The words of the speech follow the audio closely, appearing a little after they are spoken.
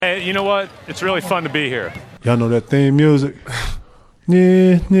you know what? It's really fun to be here. Y'all know that theme music?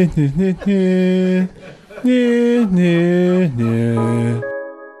 Pierce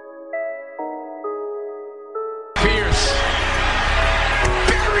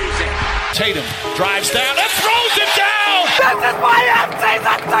buries it. Tatum drives down and throws it down. This is my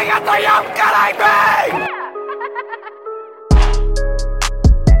in-season ticket. Are you kidding me?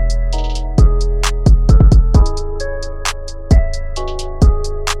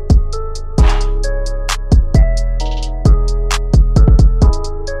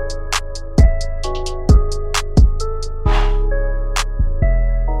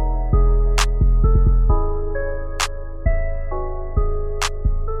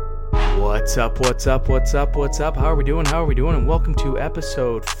 What's up? How are we doing? And welcome to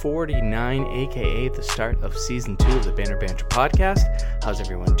episode 49, aka the start of season 2 of the Banner Banter podcast. How's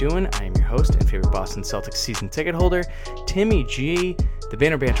everyone doing? I am your host and favorite Boston Celtics season ticket holder, Timmy G. The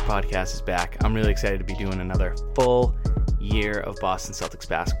Banner Banter podcast is back. I'm really excited to be doing another full year of Boston Celtics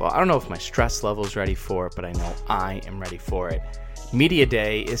basketball. I don't know if my stress level is ready for it, but I know I am ready for it. Media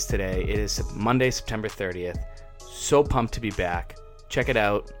Day is today. It is Monday, September 30th. So pumped to be back. Check it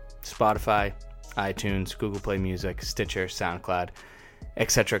out. Spotify, iTunes, Google Play Music, Stitcher, SoundCloud,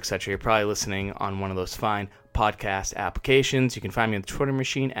 etc., etc. You're probably listening on one of those fine podcast applications. You can find me on the Twitter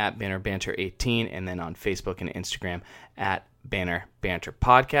machine at BannerBanter18 and then on Facebook and Instagram at Banner Banter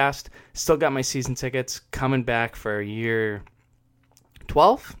Podcast. Still got my season tickets coming back for year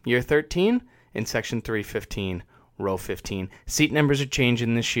 12, year 13 in section 315. Row 15. Seat numbers are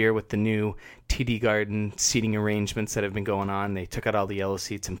changing this year with the new TD Garden seating arrangements that have been going on. They took out all the yellow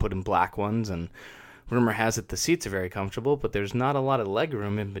seats and put in black ones, and rumor has it the seats are very comfortable, but there's not a lot of leg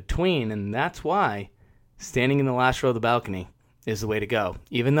room in between, and that's why standing in the last row of the balcony is the way to go.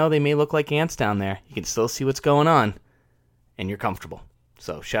 Even though they may look like ants down there, you can still see what's going on, and you're comfortable.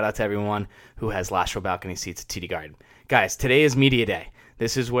 So shout out to everyone who has last row balcony seats at TD Garden. Guys, today is Media Day.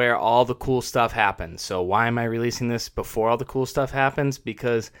 This is where all the cool stuff happens. So why am I releasing this before all the cool stuff happens?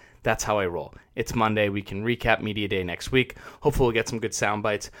 Because that's how I roll. It's Monday. We can recap Media Day next week. Hopefully we'll get some good sound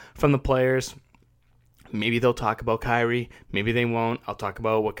bites from the players. Maybe they'll talk about Kyrie. Maybe they won't. I'll talk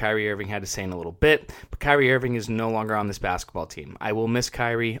about what Kyrie Irving had to say in a little bit. But Kyrie Irving is no longer on this basketball team. I will miss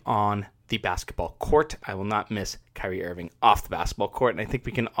Kyrie on the basketball court. I will not miss Kyrie Irving off the basketball court, and I think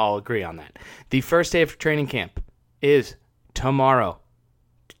we can all agree on that. The first day of training camp is tomorrow.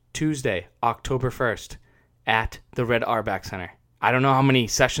 Tuesday, October 1st, at the Red Auerbach Center. I don't know how many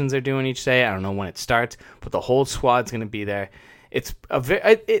sessions they're doing each day. I don't know when it starts, but the whole squad's going to be there. It's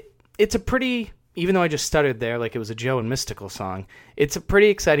a pretty, even though I just stuttered there like it was a Joe and Mystical song, it's a pretty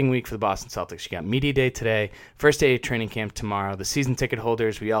exciting week for the Boston Celtics. You got Media Day today, first day of training camp tomorrow. The season ticket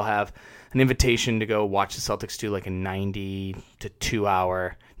holders, we all have an invitation to go watch the Celtics do like a 90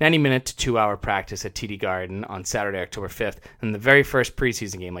 minute to 2 hour practice at TD Garden on Saturday, October 5th. And the very first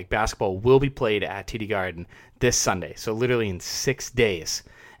preseason game, like basketball, will be played at TD Garden this Sunday. So literally in 6 days.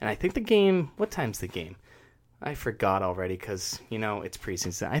 And I think the game, what time's the game? I forgot already because, it's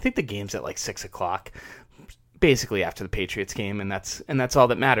preseason. I think the game's at like 6 o'clock, basically after the Patriots game. And that's all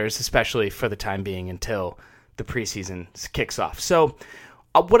that matters, especially for the time being until the preseason kicks off. So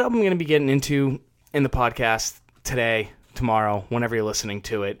what I'm going to be getting into in the podcast today, tomorrow, whenever you're listening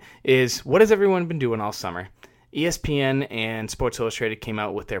to it, is what has everyone been doing all summer? ESPN and Sports Illustrated came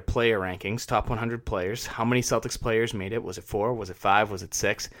out with their player rankings, top 100 players. How many Celtics players made it? Was it 4? Was it 5? Was it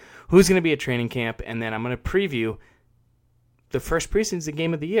 6? Who's going to be at training camp? And then I'm going to preview the first preseason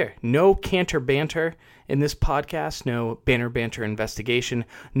game of the year. No canter banter in this podcast. No banner banter investigation.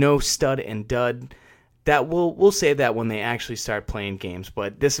 No stud and dud. That we'll save that when they actually start playing games.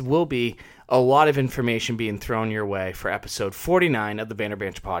 But this will be a lot of information being thrown your way for episode 49 of the Banner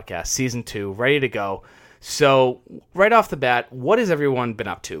Banter podcast, season 2, ready to go. So right off the bat, what has everyone been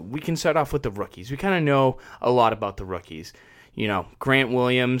up to? We can start off with the rookies. We kind of know a lot about the rookies. Grant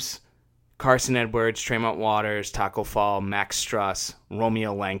Williams, Carson Edwards, Tremont Waters, Taco Fall, Max Struss,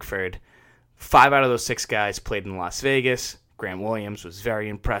 Romeo Langford. 5 out of those 6 guys played in Las Vegas. Grant Williams was very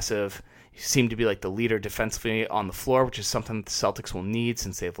impressive. He seemed to be like the leader defensively on the floor, which is something that the Celtics will need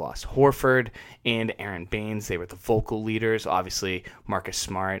since they've lost Horford and Aaron Baines. They were the vocal leaders. Obviously, Marcus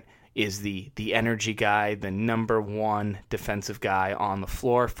Smart is the energy guy, the number one defensive guy on the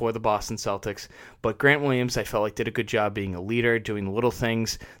floor for the Boston Celtics. But Grant Williams, I felt like, did a good job being a leader, doing the little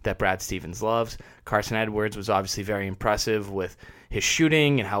things that Brad Stevens loves. Carson Edwards was obviously very impressive with his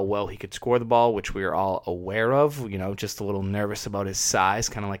shooting and how well he could score the ball, which we are all aware of. Just a little nervous about his size,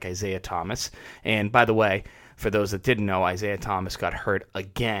 kind of like Isaiah Thomas. And by the way, for those that didn't know, Isaiah Thomas got hurt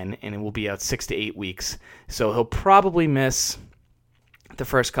again, and it will be out 6 to 8 weeks. So he'll probably miss the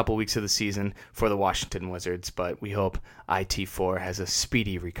first couple weeks of the season for the Washington Wizards, but we hope IT4 has a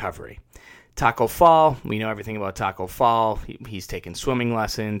speedy recovery. Taco Fall, we know everything about Taco Fall. He's taking swimming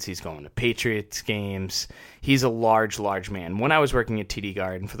lessons. He's going to Patriots games. He's a large man. When I was working at TD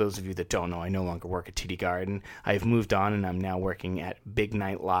Garden, for those of you that don't know, I no longer work at TD Garden. I've moved on, and I'm now working at Big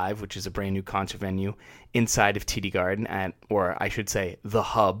Night Live, which is a brand new concert venue inside of TD Garden, or I should say the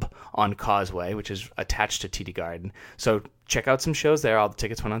Hub on Causeway, which is attached to TD Garden. So check out some shows there. All the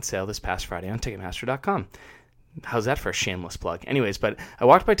tickets went on sale this past Friday on Ticketmaster.com. How's that for a shameless plug? Anyways, but I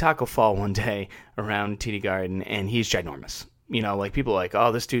walked by Taco Fall one day around TD Garden, and he's ginormous. You know, like people are like,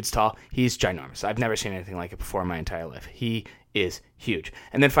 oh, this dude's tall. He's ginormous. I've never seen anything like it before in my entire life. He is huge.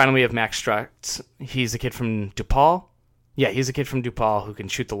 And then finally we have Max Strutz. He's a kid from DePaul. Yeah, he's a kid from DePaul who can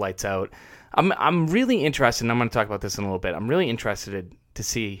shoot the lights out. I'm really interested, and I'm going to talk about this in a little bit. I'm really interested to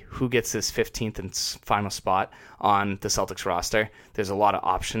see who gets this 15th and final spot on the Celtics roster. There's a lot of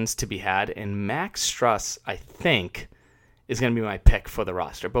options to be had, and Max Strus, I think, is going to be my pick for the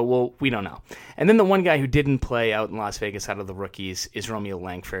roster, but we don't know. And then the one guy who didn't play out in Las Vegas out of the rookies is Romeo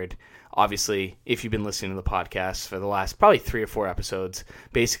Langford. Obviously, if you've been listening to the podcast for the last probably 3 or 4 episodes,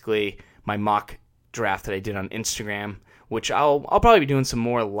 basically my mock draft that I did on Instagram, which I'll probably be doing some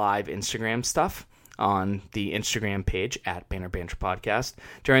more live Instagram stuff on the Instagram page at Banner Banter Podcast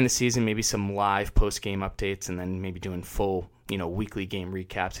during the season, maybe some live post-game updates, and then maybe doing full, weekly game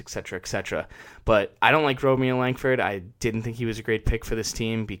recaps, etc. But I don't like Romeo Langford. I didn't think he was a great pick for this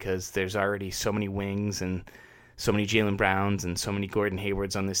team because there's already so many wings and so many Jaylen Browns and so many Gordon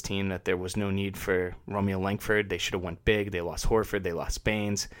Haywards on this team that there was no need for Romeo Langford. They should have went big. They lost Horford. They lost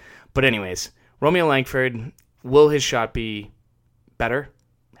Baines. But anyways, Romeo Langford, will his shot be better?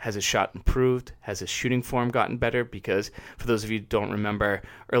 Has his shot improved? Has his shooting form gotten better? Because for those of you who don't remember,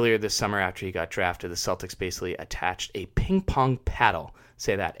 earlier this summer after he got drafted, the Celtics basically attached a ping pong paddle.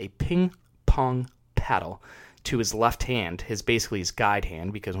 Say that, a ping pong paddle to his left hand, his guide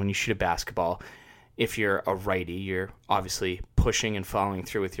hand, because when you shoot a basketball, if you're a righty, you're obviously pushing and following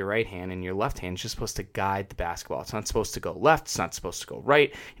through with your right hand, and your left hand is just supposed to guide the basketball. It's not supposed to go left. It's not supposed to go right.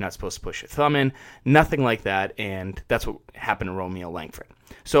 You're not supposed to push your thumb in. Nothing like that, and that's what happened to Romeo Langford.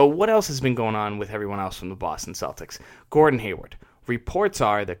 So what else has been going on with everyone else from the Boston Celtics? Gordon Hayward. Reports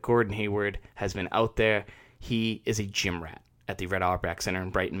are that Gordon Hayward has been out there. He is a gym rat at the Red Auerbach Center in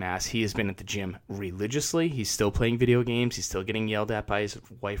Brighton, Mass. He has been at the gym religiously. He's still playing video games. He's still getting yelled at by his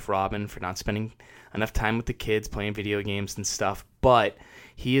wife, Robin, for not spending enough time with the kids playing video games and stuff. But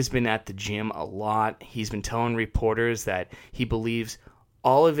he has been at the gym a lot. He's been telling reporters that he believes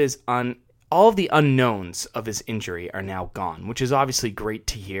all of the unknowns of his injury are now gone, which is obviously great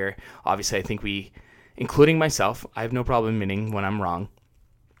to hear. Obviously, I think we, including myself, I have no problem admitting when I'm wrong.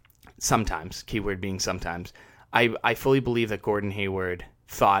 Sometimes, keyword being sometimes. I fully believe that Gordon Hayward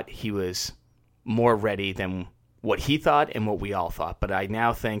thought he was more ready than what he thought and what we all thought. But I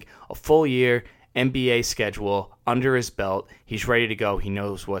now think a full year NBA schedule under his belt, he's ready to go. He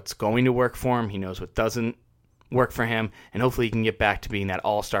knows what's going to work for him. He knows what doesn't work for him. And hopefully he can get back to being that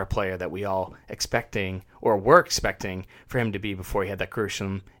all-star player that we all were expecting for him to be before he had that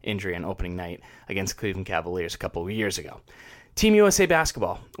gruesome injury on opening night against the Cleveland Cavaliers a couple of years ago. Team USA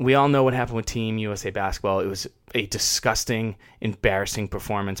Basketball. We all know what happened with Team USA Basketball. It was a disgusting, embarrassing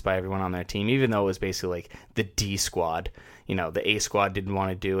performance by everyone on that team, even though it was basically like the D squad. The A squad didn't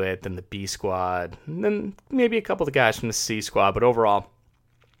want to do it, then the B squad, and then maybe a couple of the guys from the C squad. But overall,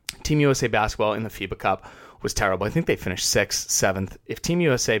 Team USA Basketball in the FIBA Cup was terrible. I think they finished 6th, 7th. If Team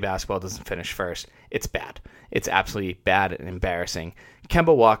USA Basketball doesn't finish first, it's bad. It's absolutely bad and embarrassing.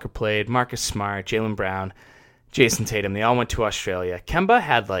 Kemba Walker played, Marcus Smart, Jaylen Brown, Jason Tatum, they all went to Australia. Kemba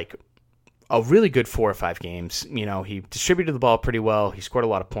had like a really good 4 or 5 games. He distributed the ball pretty well. He scored a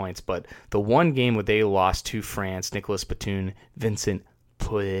lot of points, but the one game where they lost to France, Nicolas Batum, Vincent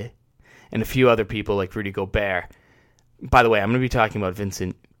Pouet, and a few other people like Rudy Gobert. By the way, I'm going to be talking about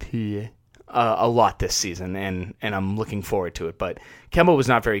Vincent Pouet a lot this season, and I'm looking forward to it. But Kemba was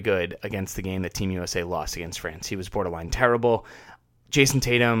not very good against the game that Team USA lost against France. He was borderline terrible. Jason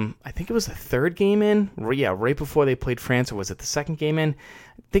Tatum, I think it was the 3rd game in. Yeah, right before they played France, or was it the 2nd game in?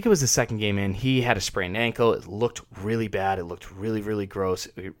 I think it was the 2nd game in. He had a sprained ankle. It looked really bad. It looked really, really gross.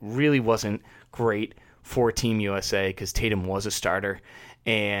 It really wasn't great for Team USA because Tatum was a starter.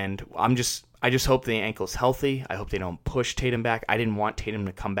 And I just hope the ankle's healthy. I hope they don't push Tatum back. I didn't want Tatum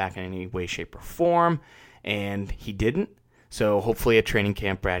to come back in any way, shape, or form, and he didn't. So hopefully at training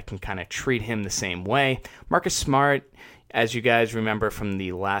camp, Brad can kind of treat him the same way. Marcus Smart, as you guys remember from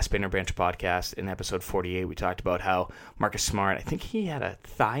the last Banner Banter podcast in episode 48, we talked about how Marcus Smart, I think he had a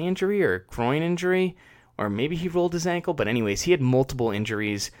thigh injury or a groin injury, or maybe he rolled his ankle. But anyways, he had multiple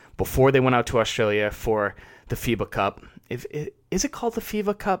injuries before they went out to Australia for the FIBA Cup. Is it called the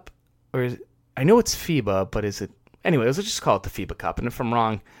FIBA Cup? I know it's FIBA, but is it? Anyways, let's just call it the FIBA Cup. And if I'm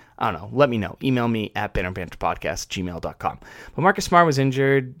wrong, I don't know. Let me know. Email me at bannerbanterpodcast@gmail.com. But Marcus Smart was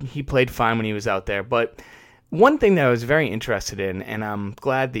injured. He played fine when he was out there. But one thing that I was very interested in, and I'm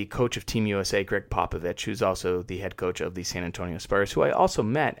glad the coach of Team USA, Greg Popovich, who's also the head coach of the San Antonio Spurs, who I also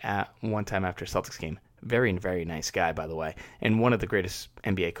met at one time after a Celtics game. Very, very nice guy, by the way, and one of the greatest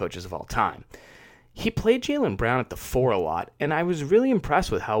NBA coaches of all time. He played Jaylen Brown at the 4 a lot, and I was really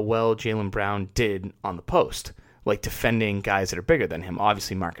impressed with how well Jaylen Brown did on the post, like defending guys that are bigger than him.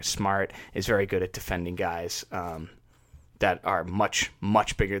 Obviously, Marcus Smart is very good at defending guys that are much,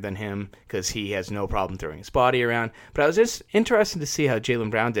 much bigger than him because he has no problem throwing his body around. But I was just interested to see how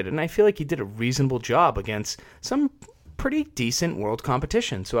Jaylen Brown did, and I feel like he did a reasonable job against some pretty decent world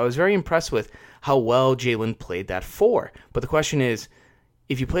competition. So I was very impressed with how well Jaylen played that 4. But the question is,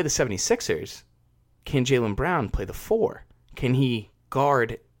 if you play the 76ers, can Jaylen Brown play the 4? Can he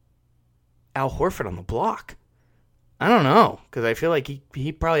guard Al Horford on the block? I don't know, because I feel like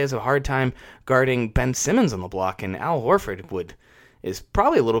he probably has a hard time guarding Ben Simmons on the block, and Al Horford is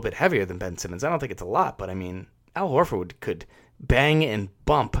probably a little bit heavier than Ben Simmons. I don't think it's a lot, but I mean, Al Horford could bang and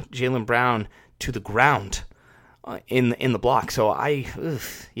bump Jaylen Brown to the ground in the block. So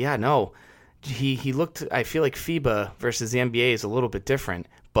he looked. I feel like FIBA versus the NBA is a little bit different,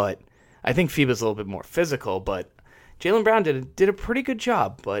 but I think FIBA is a little bit more physical, but Jaylen Brown did a pretty good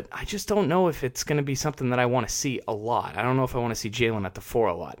job, but I just don't know if it's going to be something that I want to see a lot. I don't know if I want to see Jaylen at the 4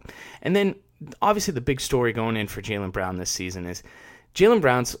 a lot. And then, obviously, the big story going in for Jaylen Brown this season is Jaylen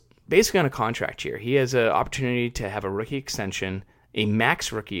Brown's basically on a contract year. He has an opportunity to have a rookie extension, a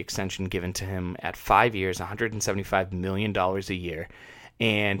max rookie extension given to him at 5 years, $175 million a year.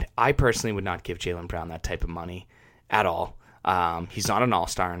 And I personally would not give Jaylen Brown that type of money at all. He's not an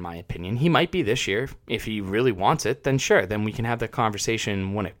all-star in my opinion. He might be this year. If he really wants it, then sure, then we can have that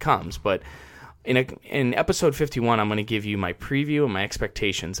conversation when it comes. But in episode 51, I'm going to give you my preview and my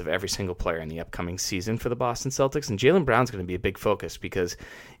expectations of every single player in the upcoming season for the Boston Celtics. And Jaylen Brown's going to be a big focus because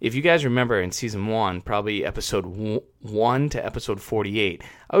if you guys remember in season 1, probably episode 1 to episode 48,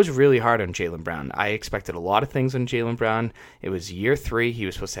 I was really hard on Jaylen Brown. I expected a lot of things on Jaylen Brown. It was year 3. He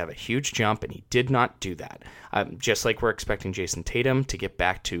was supposed to have a huge jump, and he did not do that. Just like we're expecting Jason Tatum to get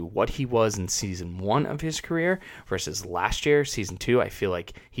back to what he was in season 1 of his career versus last year, season 2, I feel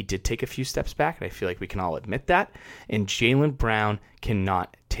like he did take a few steps back, and I feel like we can all admit that. And Jaylen Brown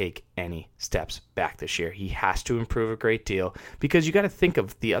cannot take any steps back this year. He has to improve a great deal because you got to think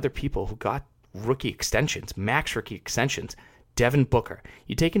of the other people who got rookie extensions, max rookie extensions. Devin Booker.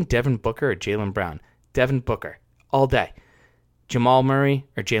 You taking Devin Booker or Jaylen Brown? Devin Booker all day. Jamal Murray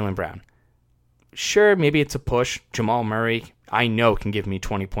or Jaylen Brown? Sure, maybe it's a push. Jamal Murray, I know, can give me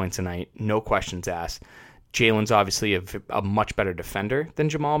 20 points a night. No questions asked. Jaylen's obviously a much better defender than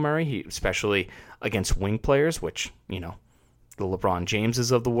Jamal Murray, especially against wing players, which, the LeBron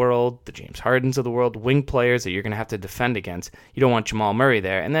Jameses of the world, the James Hardens of the world, wing players that you're going to have to defend against. You don't want Jamal Murray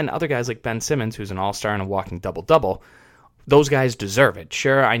there. And then other guys like Ben Simmons, who's an all-star and a walking double-double, those guys deserve it.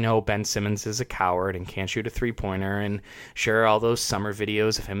 Sure, I know Ben Simmons is a coward and can't shoot a three-pointer, and sure, all those summer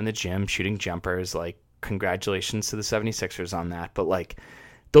videos of him in the gym shooting jumpers, congratulations to the 76ers on that. But,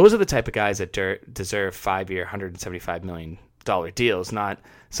 those are the type of guys that deserve 5-year, $175 million deals, not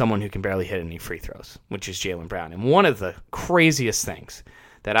someone who can barely hit any free throws, which is Jaylen Brown. And one of the craziest things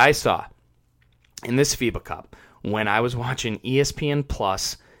that I saw in this FIBA Cup when I was watching ESPN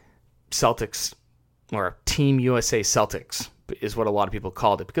Plus Celtics, or Team USA Celtics is what a lot of people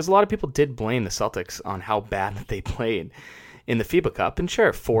called it, because a lot of people did blame the Celtics on how bad that they played in the FIBA Cup. And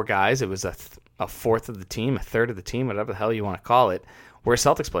sure, 4 guys, it was a fourth of the team, a third of the team, whatever the hell you want to call it, were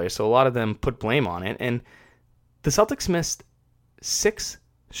Celtics players. So a lot of them put blame on it. And the Celtics missed 6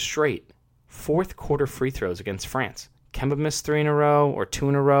 straight fourth quarter free throws against France. Kemba missed 3 in a row or 2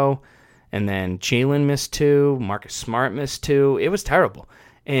 in a row. And then Jaylen missed 2. Marcus Smart missed 2. It was terrible.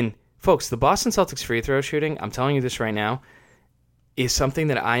 And folks, the Boston Celtics free throw shooting, I'm telling you this right now, is something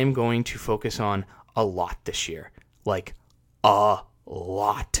that I am going to focus on a lot this year. A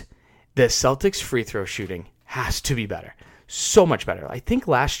lot. The Celtics free throw shooting has to be better. So much better. I think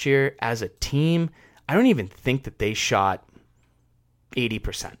last year as a team, I don't even think that they shot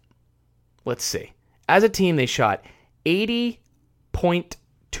 80%. Let's see. As a team, they shot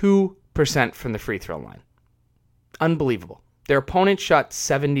 80.2% from the free throw line. Unbelievable. Their opponent shot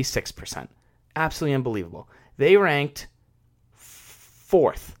 76%. Absolutely unbelievable. They ranked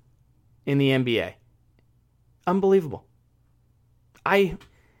 4th in the NBA. Unbelievable. I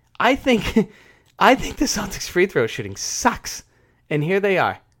think I think the Celtics free throw shooting sucks. And here they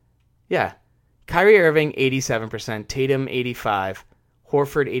are. Yeah. Kyrie Irving, 87%. Tatum, 85%.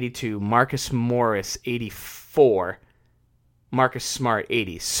 Horford, 82%. Marcus Morris, 84%. Marcus Smart,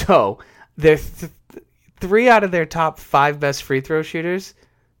 80%. So, they're 3 out of their top 5 best free throw shooters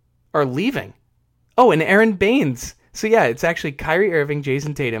are leaving. Oh, and Aaron Baines. So, yeah, it's actually Kyrie Irving,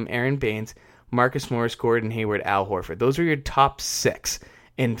 Jason Tatum, Aaron Baines, Marcus Morris, Gordon Hayward, Al Horford. Those are your top 6.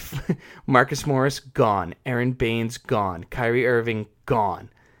 And Marcus Morris, gone. Aaron Baines, gone. Kyrie Irving, gone.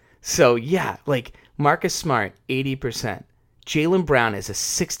 So, yeah, like Marcus Smart, 80%. Jaylen Brown is a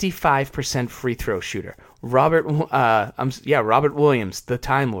 65% free throw shooter. Robert Williams, the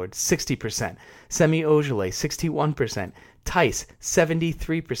Time Lord, 60%. Semi Ojeleye, 61%. Tice,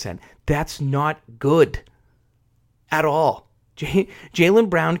 73%. That's not good at all. Jaylen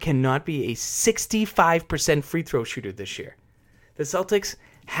Brown cannot be a 65% free throw shooter this year. The Celtics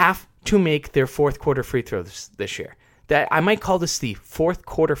have to make their fourth quarter free throws this year. That I might call this the fourth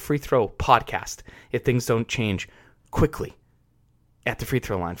quarter free throw podcast if things don't change quickly at the free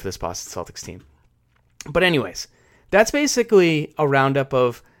throw line for this Boston Celtics team. But anyways, that's basically a roundup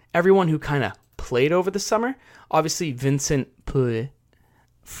of everyone who kind of played over the summer. Obviously, Vincent Pouille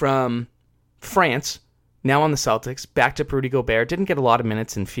from France, now on the Celtics, backed up Rudy Gobert. Didn't get a lot of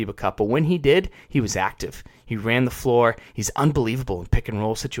minutes in FIBA Cup, but when he did, he was active. He ran the floor. He's unbelievable in pick and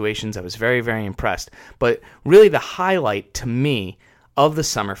roll situations. I was very, very impressed. But really the highlight to me of the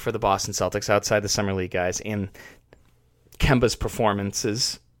summer for the Boston Celtics, outside the Summer League guys, and Kemba's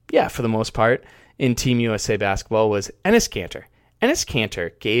performances, for the most part, in Team USA basketball was Enes Kanter. Enes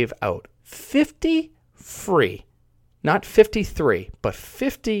Kanter gave out 50 free, not 53, but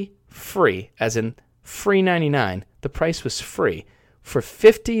 50 free, as in free 99. The price was free for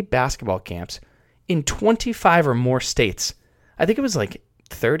 50 basketball camps in 25 or more states. I think it was like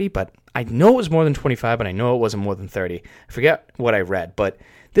 30, but I know it was more than 25, but I know it wasn't more than 30. I forget what I read, but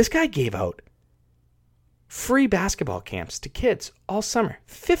this guy gave out free basketball camps to kids all summer.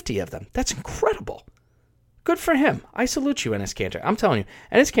 50 of them. That's incredible. Good for him. I salute you, Enes Kanter. I'm telling you,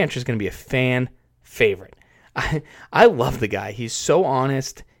 Enes Kanter is going to be a fan favorite. I love the guy. He's so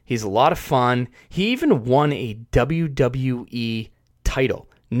honest. He's a lot of fun. He even won a WWE title.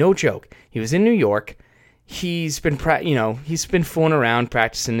 No joke. He was in New York. He's been fooling around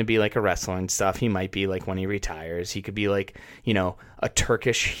practicing to be like a wrestler and stuff. He might be like when he retires. He could be like, a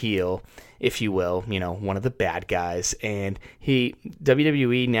Turkish heel, if you will, one of the bad guys. And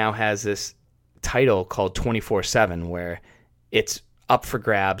WWE now has this title called 24/7 where it's up for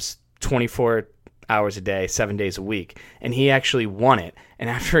grabs 24 hours a day, 7 days a week. And he actually won it. And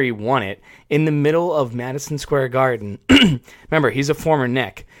after he won it, in the middle of Madison Square Garden, remember, he's a former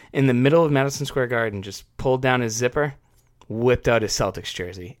Knick, in the middle of Madison Square Garden, just pulled down his zipper, whipped out his Celtics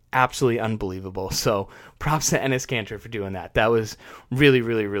jersey. Absolutely unbelievable. So props to Enes Kanter for doing that. That was really,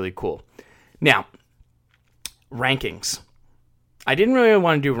 really, really cool. Now, rankings. I didn't really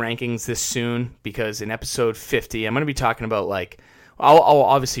want to do rankings this soon because in episode 50, I'm going to be talking about I'll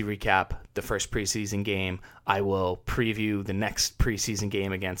obviously recap the first preseason game. I will preview the next preseason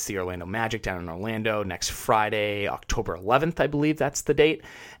game against the Orlando Magic down in Orlando next Friday, October 11th, I believe that's the date.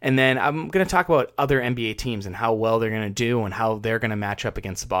 And then I'm going to talk about other NBA teams and how well they're going to do and how they're going to match up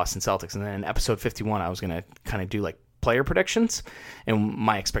against the Boston Celtics. And then in episode 51, I was going to kind of do player predictions and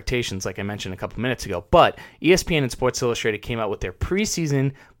my expectations, like I mentioned a couple minutes ago. But ESPN and Sports Illustrated came out with their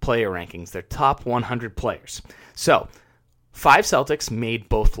preseason player rankings, their top 100 players. So 5 Celtics made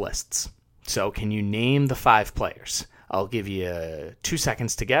both lists. So can you name the 5 players? I'll give you 2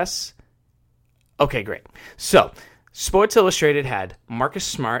 seconds to guess. Okay, great. So Sports Illustrated had Marcus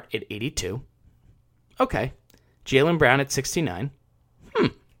Smart at 82. Okay. Jaylen Brown at 69.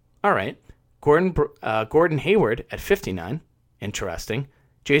 All right. Gordon Hayward at 59. Interesting.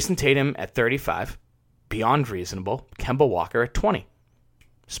 Jason Tatum at 35. Beyond reasonable. Kemba Walker at 20.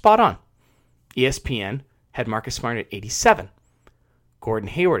 Spot on. ESPN had Marcus Smart at 87. Gordon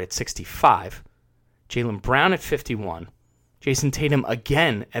Hayward at 65. Jaylen Brown at 51. Jason Tatum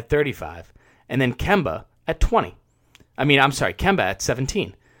again at 35. And then Kemba at 20. Kemba at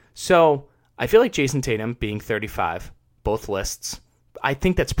 17. So I feel like Jason Tatum being 35, both lists, I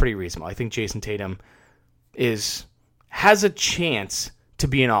think that's pretty reasonable. I think Jason Tatum has a chance to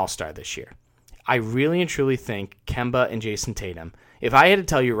be an all-star this year. I really and truly think Kemba and Jason Tatum, if I had to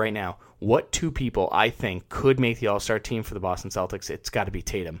tell you right now what 2 people I think could make the all-star team for the Boston Celtics, it's got to be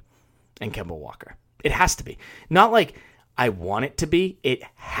Tatum and Kemba Walker. It has to be. Not like I want it to be. It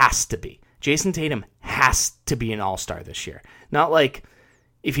has to be. Jason Tatum has to be an all-star this year. Not like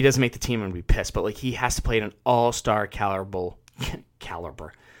if he doesn't make the team, I'm going to be pissed, but he has to play at an all-star caliber.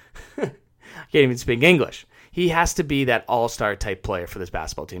 I can't even speak English. He has to be that all-star type player for this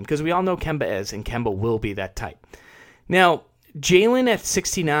basketball team because we all know Kemba is, and Kemba will be that type. Now, Jaylen at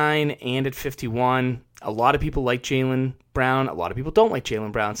 69 and at 51, a lot of people like Jaylen Brown. A lot of people don't like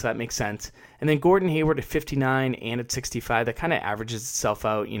Jaylen Brown, so that makes sense. And then Gordon Hayward at 59 and at 65, that kind of averages itself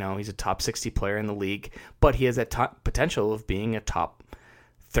out. You know, he's a top 60 player in the league, but he has that top potential of being a top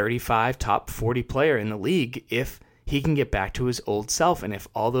 35, top 40 player in the league if he can get back to his old self. And if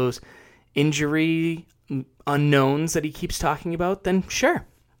all those injury unknowns that he keeps talking about, then sure,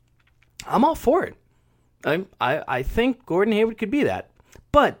 I'm all for it. I think Gordon Hayward could be that.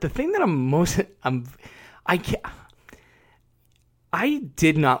 But the thing that I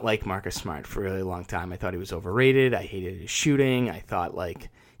did not like Marcus Smart for a really long time. I thought he was overrated. I hated his shooting. I thought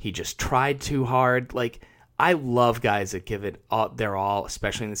he just tried too hard. I love guys that give it all, their all,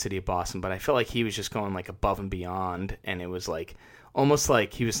 especially in the city of Boston. But I felt like he was just going above and beyond, and it was almost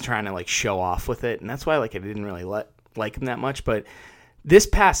like he was trying to show off with it, and that's why I didn't really like him that much. But this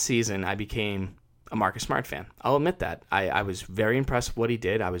past season, I became a Marcus Smart fan. I'll admit that. I was very impressed with what he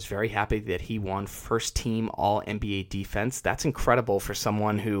did. I was very happy that he won first team all NBA defense. That's incredible for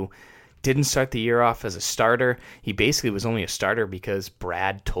someone who didn't start the year off as a starter. He basically was only a starter because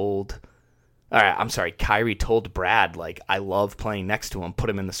Kyrie told Brad, I love playing next to him, put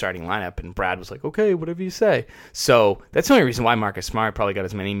him in the starting lineup, and Brad was like, okay, whatever you say. So that's the only reason why Marcus Smart probably got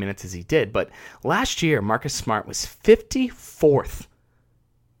as many minutes as he did. But last year, Marcus Smart was 54th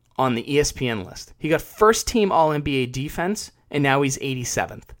on the ESPN list. He got first team All-NBA defense, and now he's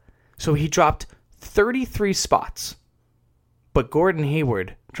 87th. So he dropped 33 spots. But Gordon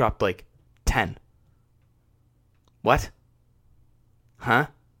Hayward dropped 10. What? Huh?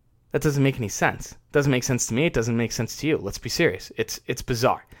 That doesn't make any sense. It doesn't make sense to me. It doesn't make sense to you. Let's be serious. It's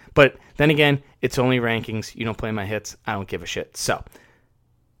bizarre. But then again, it's only rankings. You don't play my hits. I don't give a shit. So,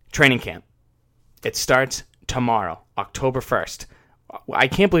 training camp. It starts tomorrow, October 1st. I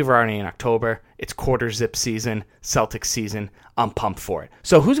can't believe we're already in October. It's quarter zip season, Celtics season. I'm pumped for it.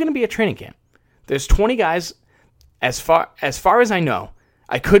 So who's going to be at training camp? There's 20 guys. As far as I know,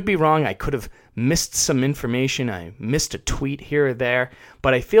 I could be wrong. I could have missed some information. I missed a tweet here or there,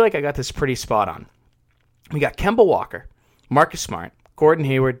 but I feel like I got this pretty spot on. We got Kemba Walker, Marcus Smart, Gordon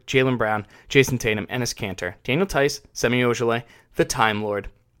Hayward, Jaylen Brown, Jason Tatum, Enes Kanter, Daniel Tice, Semi Ojeleye, the Time Lord,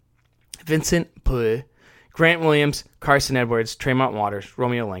 Vincent Pueh, Grant Williams, Carson Edwards, Tremont Waters,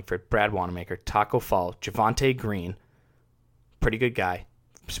 Romeo Langford, Brad Wanamaker, Taco Fall, Javonte Green, pretty good guy,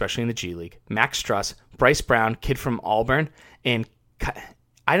 especially in the G League, Max Struss, Bryce Brown, kid from Auburn, and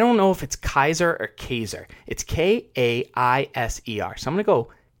I don't know if it's Kaiser or Kaiser. It's Kaiser. So I'm going to go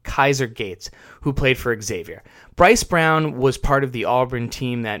Kaiser Gates, who played for Xavier. Bryce Brown was part of the Auburn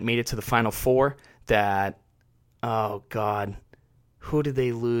team that made it to the Final Four. Oh, God. Who did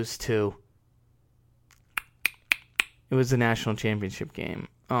they lose to? It was the national championship game.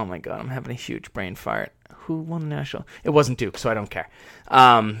 Oh, my God. I'm having a huge brain fart. Who won the national? It wasn't Duke, so I don't care.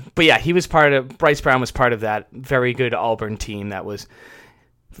 But, yeah, Bryce Brown was part of that very good Auburn team that was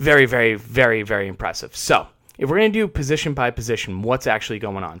very, very, very, very impressive. So, if we're going to do position by position, what's actually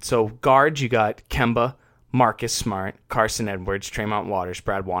going on? So, guards, you got Kemba, Marcus Smart, Carson Edwards, Tremont Waters,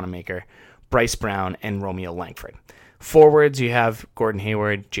 Brad Wanamaker, Bryce Brown, and Romeo Langford. Forwards, you have Gordon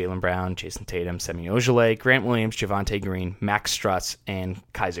Hayward, Jaylen Brown, Jason Tatum, Semi Ojeleye, Grant Williams, Javonte Green, Max Struss, and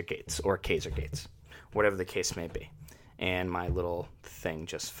Kaiser Gates, or Kaiser Gates, whatever the case may be. And my little thing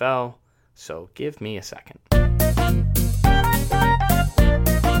just fell, so give me a second.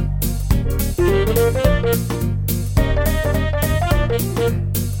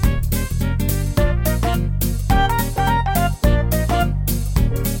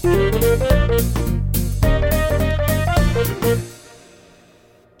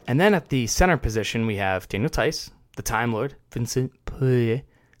 And then at the center position, we have Daniel Tice, the Time Lord, Vincent Pueh,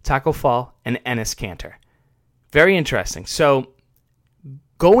 Taco Fall, and Enes Kanter. Very interesting. So,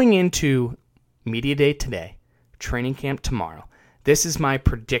 going into Media Day today, training camp tomorrow, this is my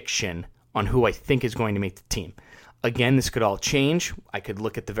prediction on who I think is going to make the team. Again, this could all change. I could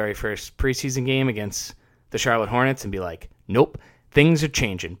look at the very first preseason game against the Charlotte Hornets and be like, nope, things are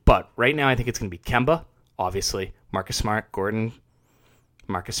changing. But right now, I think it's going to be Kemba, obviously, Marcus Smart,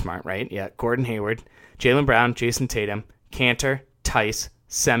 Marcus Smart, right? Yeah, Gordon Hayward, Jaylen Brown, Jason Tatum, Kanter, Tice,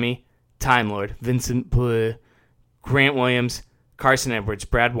 Semi, Time Lord, Vincent Pueh, Grant Williams, Carson Edwards,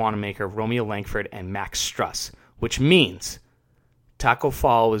 Brad Wanamaker, Romeo Langford, and Max Struss, which means Taco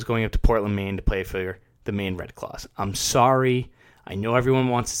Fall is going up to Portland, Maine to play for the Maine Red Claws. I'm sorry. I know everyone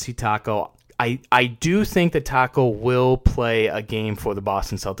wants to see Taco. I do think that Taco will play a game for the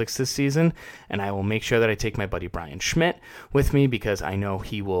Boston Celtics this season, and I will make sure that I take my buddy Brian Schmidt with me because I know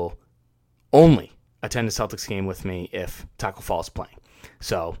he will only attend a Celtics game with me if Tacko Fall is playing.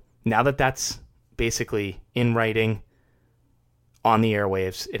 So now that that's basically in writing on the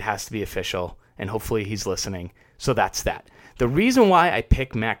airwaves, it has to be official, and hopefully he's listening. So that's that. The reason why I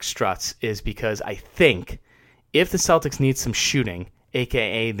pick Max Strus is because I think if the Celtics need some shooting,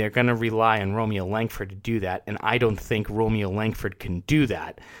 a.k.a. they're going to rely on Romeo Langford to do that, and I don't think Romeo Langford can do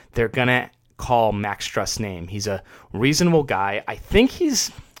that, they're going to call Max Strus' name. He's a reasonable guy. I think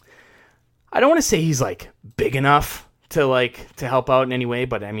I don't want to say he's like big enough to help out in any way,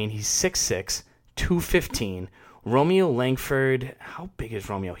 but I mean, he's 6'6", 215. Romeo Langford, how big is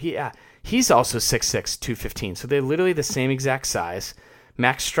Romeo? He's also 6'6", 215. So they're literally the same exact size.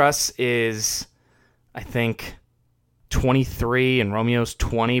 Max Strus is, I think, 23 and Romeo's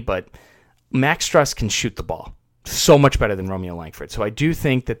 20, but Max Strus can shoot the ball so much better than Romeo Langford. So I do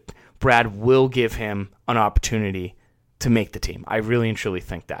think that Brad will give him an opportunity to make the team. I really and truly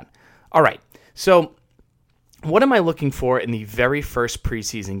think that. All right, so what am I looking for in the very first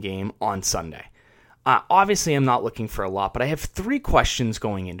preseason game on Sunday? Obviously, I'm not looking for a lot, but I have 3 questions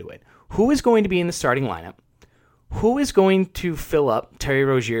going into it. Who is going to be in the starting lineup? Who is going to fill up Terry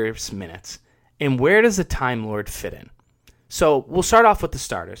Rozier's minutes? And where does the Time Lord fit in? So we'll start off with the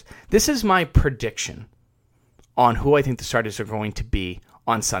starters. This is my prediction on who I think the starters are going to be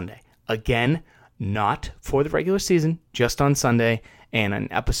on Sunday. Again, not for the regular season, just on Sunday. And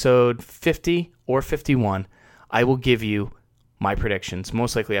in episode 50 or 51, I will give you my predictions,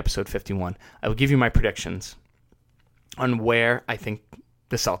 most likely episode 51. I will give you my predictions on where I think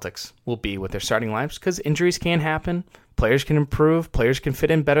the Celtics will be with their starting lineups, because injuries can happen, players can improve, players can fit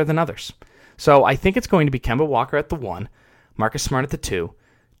in better than others. So I think it's going to be Kemba Walker at the 1, Marcus Smart at the 2,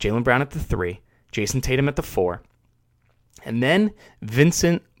 Jaylen Brown at the 3, Jason Tatum at the 4, and then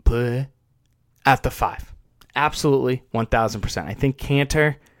Vincent at the 5. Absolutely, 1,000%. I think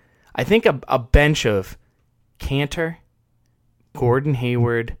Kanter, a bench of Kanter, Gordon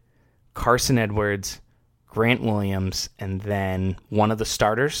Hayward, Carson Edwards, Grant Williams, and then one of the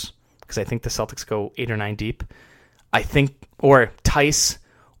starters, because I think the Celtics go 8 or 9 deep. I think, or Tice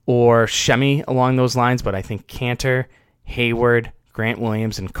or Shemi along those lines, but I think Kanter, Hayward, Grant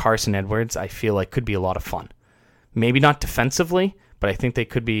Williams, and Carson Edwards, I feel like could be a lot of fun. Maybe not defensively, but I think they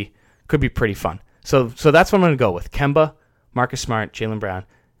could be pretty fun. So that's what I'm going to go with. Kemba, Marcus Smart, Jaylen Brown,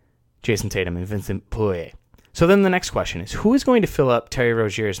 Jason Tatum, and Vincent Poirier. So then the next question is, who is going to fill up Terry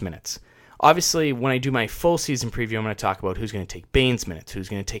Rozier's minutes? Obviously, when I do my full season preview, I'm going to talk about who's going to take Bane's minutes, who's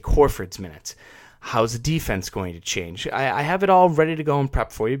going to take Horford's minutes, how's the defense going to change. I have it all ready to go and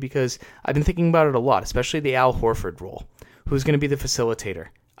prep for you because I've been thinking about it a lot, especially the Al Horford role. Who's going to be the facilitator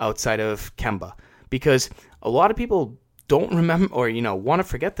outside of Kemba? Because a lot of people don't remember or, want to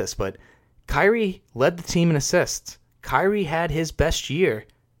forget this, but Kyrie led the team in assists. Kyrie had his best year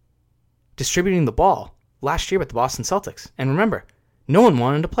distributing the ball last year with the Boston Celtics. And remember, no one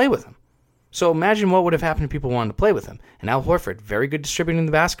wanted to play with him. So imagine what would have happened if people wanted to play with him. And Al Horford, very good distributing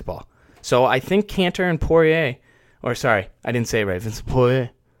the basketball. So I think Kanter and Poirier, Vincent Poirier,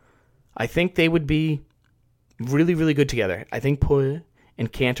 I think they would be really, really good together. I think Poirier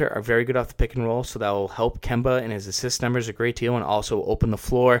and Kanter are very good off the pick and roll, so that will help Kemba and his assist numbers a great deal and also open the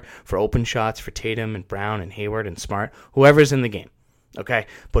floor for open shots for Tatum and Brown and Hayward and Smart, whoever's in the game. Okay,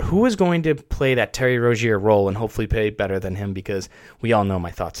 but who is going to play that Terry Rozier role and hopefully play better than him? Because we all know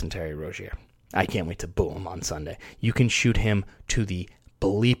my thoughts on Terry Rozier. I can't wait to boo him on Sunday. You can shoot him to the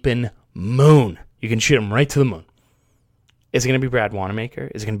bleeping moon. You can shoot him right to the moon. Is it going to be Brad Wanamaker?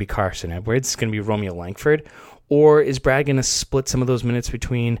 Is it going to be Carson Edwards? Is it going to be Romeo Langford? Or is Brad going to split some of those minutes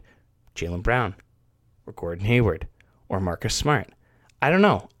between Jaylen Brown or Gordon Hayward or Marcus Smart? I don't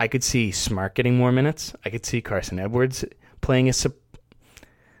know. I could see Smart getting more minutes. I could see Carson Edwards playing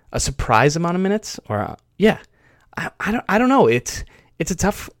a surprise amount of minutes, or I don't know. It's a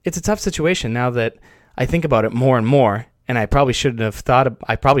tough situation now that I think about it more and more, and I probably should have thought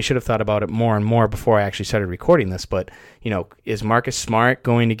about it more and more before I actually started recording this. But is Marcus Smart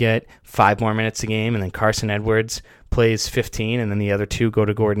going to get 5 more minutes a game, and then Carson Edwards plays 15, and then the other 2 go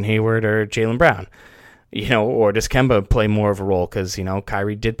to Gordon Hayward or Jaylen Brown? Or does Kemba play more of a role? Because,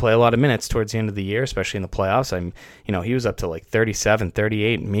 Kyrie did play a lot of minutes towards the end of the year, especially in the playoffs. He was up to like 37,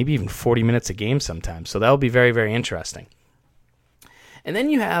 38, maybe even 40 minutes a game sometimes. So that'll be very, very interesting. And then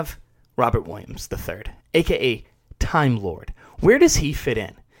you have Robert Williams III, a.k.a. Time Lord. Where does he fit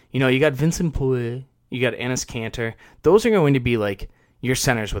in? You got Vincent Poirier, you got Enes Kanter. Those are going to be like your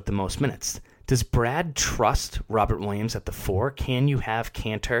centers with the most minutes. Does Brad trust Robert Williams at the 4? Can you have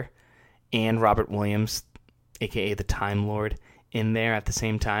Kanter and Robert Williams, a.k.a. the Time Lord, in there at the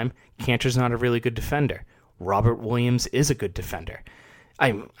same time? Kanter's not a really good defender. Robert Williams is a good defender.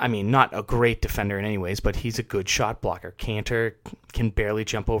 I mean, not a great defender in any ways, but he's a good shot blocker. Cantor can barely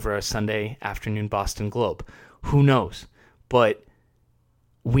jump over a Sunday afternoon Boston Globe. Who knows? But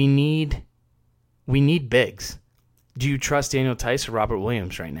we need bigs. Do you trust Daniel Tice or Robert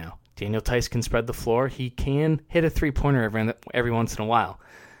Williams right now? Daniel Tice can spread the floor. He can hit a three-pointer every once in a while.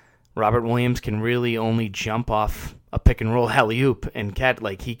 Robert Williams can really only jump off a pick-and-roll alley-oop, and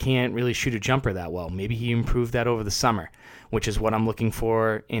he can't really shoot a jumper that well. Maybe he improved that over the summer, which is what I'm looking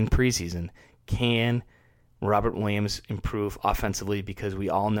for in preseason. Can Robert Williams improve offensively, because we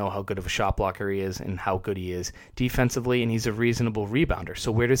all know how good of a shot blocker he is and how good he is defensively, and he's a reasonable rebounder.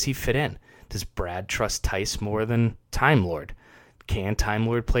 So where does he fit in? Does Brad trust Tice more than Time Lord? Can Time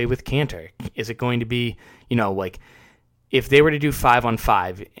Lord play with Cantor? Is it going to be, if they were to do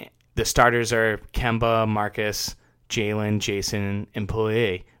 5-on-5, the starters are Kemba, Marcus, Jalen, Jason, and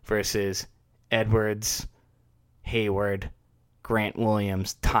Poirier versus Edwards, Hayward, Grant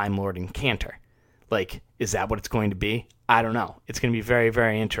Williams, Time Lord, and Cantor. Is that what it's going to be? I don't know. It's going to be very,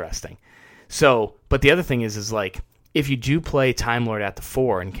 very interesting. So, but the other thing is if you do play Time Lord at the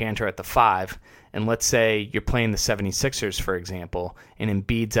 4 and Cantor at the 5, and let's say you're playing the 76ers, for example, and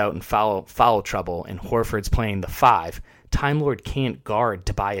Embiid's out in foul trouble and Horford's playing the 5, Time Lord can't guard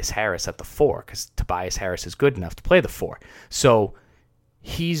Tobias Harris at the 4 because Tobias Harris is good enough to play the 4. So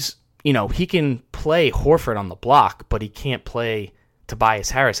he can play Horford on the block, but he can't play Tobias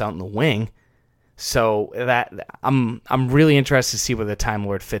Harris out in the wing. So that I'm really interested to see where the Time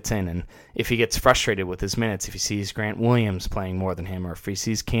Lord fits in, and if he gets frustrated with his minutes, if he sees Grant Williams playing more than him, or if he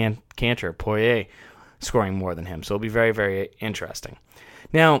sees Cantor, Poirier scoring more than him. So it'll be very, very interesting.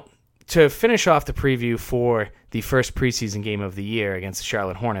 Now, to finish off the preview for the first preseason game of the year against the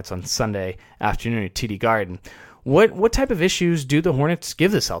Charlotte Hornets on Sunday afternoon at TD Garden, what type of issues do the Hornets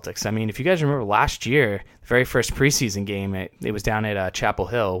give the Celtics? I mean, if you guys remember last year, the very first preseason game, it was down at Chapel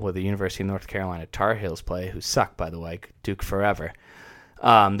Hill, where the University of North Carolina Tar Heels play, who suck, by the way, Duke forever. The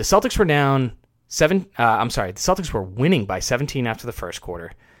Celtics were down the Celtics were winning by 17 after the first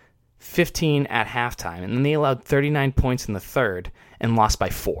quarter, 15 at halftime, and then they allowed 39 points in the third and lost by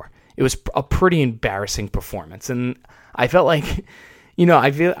 4. It was a pretty embarrassing performance, and I felt like,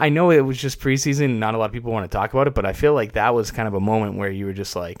 I know it was just preseason and not a lot of people want to talk about it, but I feel like that was kind of a moment where you were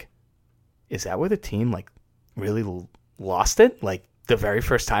just like, is that where the team really lost it? The very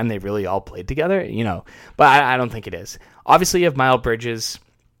first time they really all played together, but I don't think it is. Obviously, you have Miles Bridges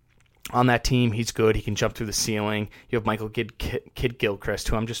on that team. He's good. He can jump through the ceiling. You have Michael Kidd-Gilchrist,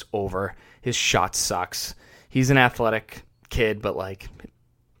 who I'm just over. His shot sucks. He's an athletic kid, but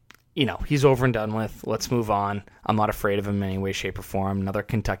he's over and done with. Let's move on. I'm not afraid of him in any way, shape, or form. Another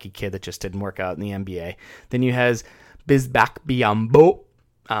Kentucky kid that just didn't work out in the NBA. Then you have Bismack Biyombo,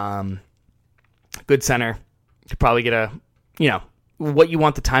 good center. Could probably get what you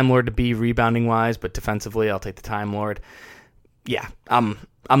want the Time Lord to be rebounding-wise, but defensively, I'll take the Time Lord. Yeah, I'm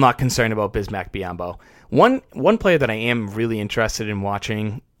not concerned about Bismack Biyombo. One player that I am really interested in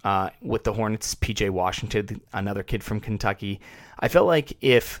watching with the Hornets is P.J. Washington, another kid from Kentucky. I felt like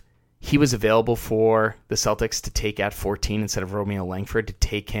if he was available for the Celtics to take at 14 instead of Romeo Langford, to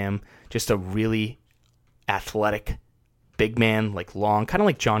take him, just a really athletic big man, long, kind of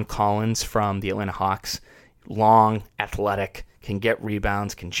like John Collins from the Atlanta Hawks, long, athletic, can get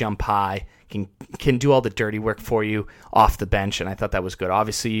rebounds, can jump high, can do all the dirty work for you off the bench, and I thought that was good.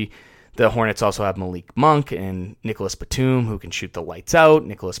 Obviously, the Hornets also have Malik Monk and Nicholas Batum, who can shoot the lights out.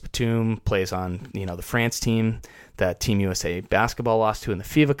 Nicholas Batum plays on the France team that Team USA basketball lost to in the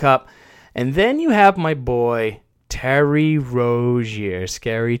FIBA Cup. And then you have my boy Terry Rozier,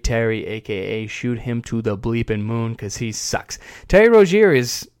 Scary Terry, a.k.a. shoot him to the bleeping moon because he sucks. Terry Rozier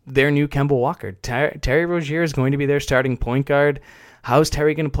is their new Kemba Walker. Terry Rozier is going to be their starting point guard. How's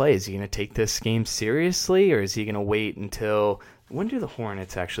Terry going to play? Is he going to take this game seriously, or is he going to wait until... When do the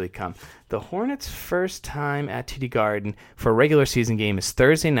Hornets actually come? The Hornets' first time at TD Garden for a regular season game is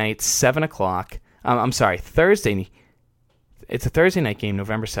Thursday night, 7 o'clock. Thursday. It's a Thursday night game,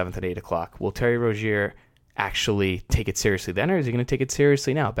 November 7th at 8 o'clock. Will Terry Rozier actually take it seriously then, or is he going to take it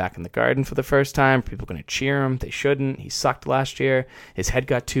seriously now? Back in the Garden for the first time. People are going to cheer him. They shouldn't. He sucked last year. His head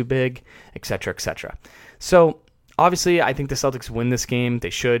got too big, etc., etc. So... obviously, I think the Celtics win this game.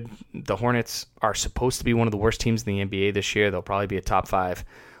 They should. The Hornets are supposed to be one of the worst teams in the NBA this year. They'll probably be a top 5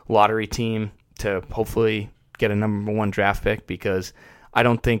 lottery team to hopefully get a number 1 draft pick, because I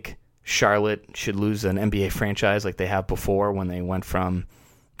don't think Charlotte should lose an NBA franchise like they have before when they went from,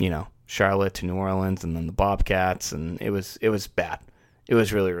 Charlotte to New Orleans and then the Bobcats, and it was bad. It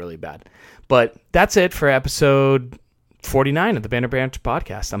was really, really bad. But that's it for episode 49 of the Banner Banter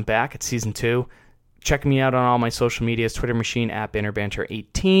podcast. I'm back at season 2. check me out on all my social medias, Twitter machine at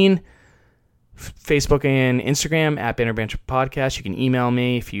BannerBanter18, Facebook and Instagram at BannerBanter Podcast. You can email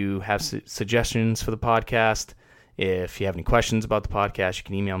me if you have suggestions for the podcast. If you have any questions about the podcast, you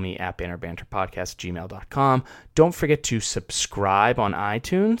can email me at bannerbanterpodcast@gmail.com. Don't forget to subscribe on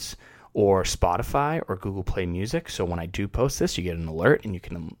iTunes or Spotify or Google Play Music, so when I do post this, you get an alert and you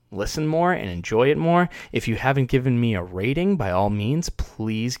can listen more and enjoy it more. If you haven't given me a rating, by all means,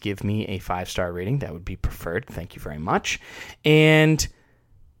 please give me a 5-star rating. That would be preferred. Thank you very much. And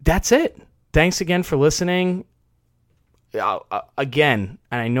that's it. Thanks again for listening. Again,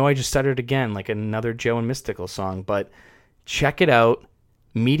 and I know I just stuttered again like another Joe and Mystical song, but check it out.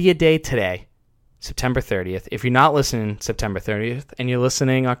 Media Day today, September 30th. If you're not listening September 30th and you're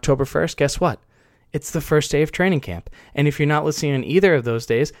listening October 1st, guess what? It's the first day of training camp. And if you're not listening on either of those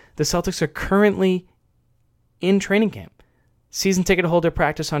days, the Celtics are currently in training camp. Season ticket holder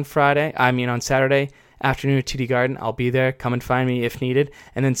practice on Saturday afternoon at TD Garden. I'll be there. Come and find me if needed.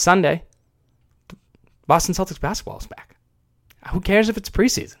 And then Sunday, Boston Celtics basketball is back. Who cares if it's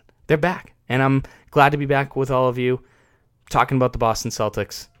preseason? They're back. And I'm glad to be back with all of you talking about the Boston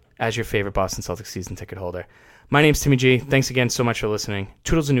Celtics as your favorite Boston Celtics season ticket holder. My name's Timmy G. Thanks again so much for listening.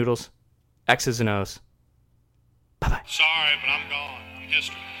 Toodles and noodles. X's and O's. Bye-bye. Sorry, but I'm gone. I'm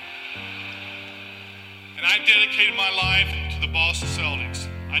history. And I dedicated my life to the Boston Celtics.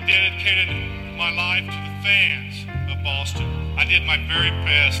 I dedicated my life to the fans of Boston. I did my very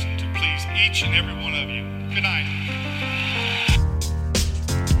best to please each and every one of you. Good night.